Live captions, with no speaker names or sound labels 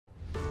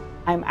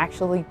I'm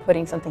actually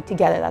putting something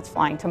together that's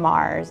flying to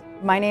Mars.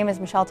 My name is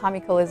Michelle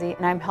Tomey Colizzi,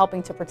 and I'm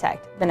helping to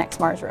protect the next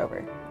Mars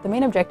rover. The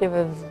main objective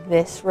of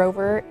this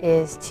rover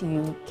is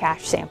to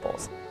cache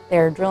samples.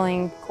 They're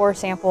drilling core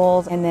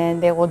samples, and then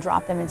they will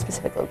drop them in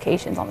specific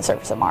locations on the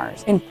surface of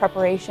Mars in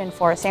preparation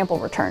for a sample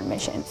return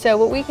mission. So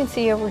what we can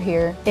see over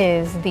here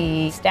is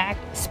the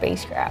stacked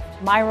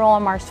spacecraft. My role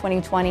on Mars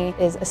 2020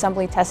 is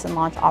Assembly, Test, and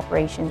Launch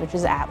Operations, which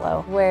is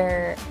ATLO,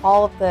 where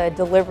all of the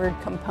delivered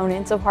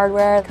components of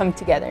hardware come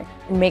together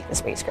and make the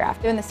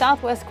spacecraft. In the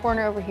southwest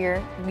corner over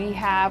here, we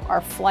have our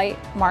Flight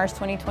Mars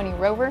 2020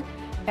 rover,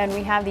 and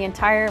we have the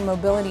entire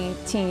mobility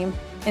team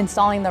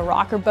installing the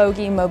rocker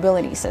bogie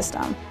mobility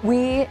system.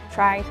 We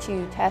try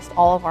to test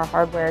all of our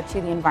hardware to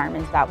the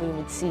environments that we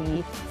would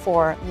see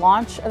for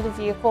launch of the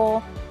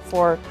vehicle,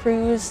 for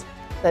cruise,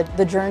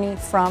 the journey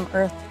from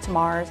Earth to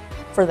Mars,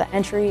 for the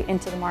entry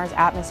into the Mars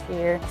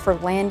atmosphere, for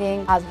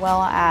landing, as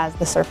well as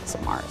the surface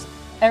of Mars.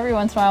 Every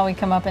once in a while we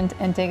come up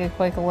and take a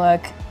quick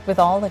look. With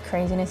all the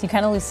craziness, you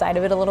kind of lose sight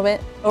of it a little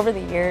bit. Over the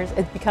years,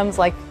 it becomes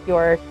like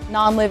your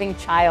non-living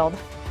child.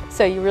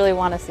 So you really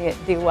want to see it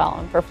do well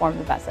and perform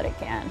the best that it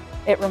can.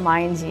 It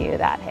reminds you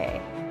that, hey,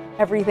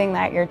 everything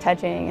that you're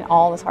touching and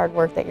all this hard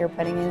work that you're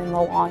putting in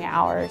the long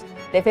hours,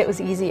 if it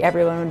was easy,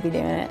 everyone would be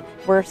doing it.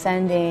 We're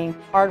sending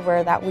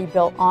hardware that we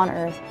built on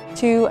Earth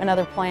to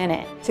another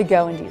planet to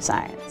go and do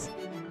science.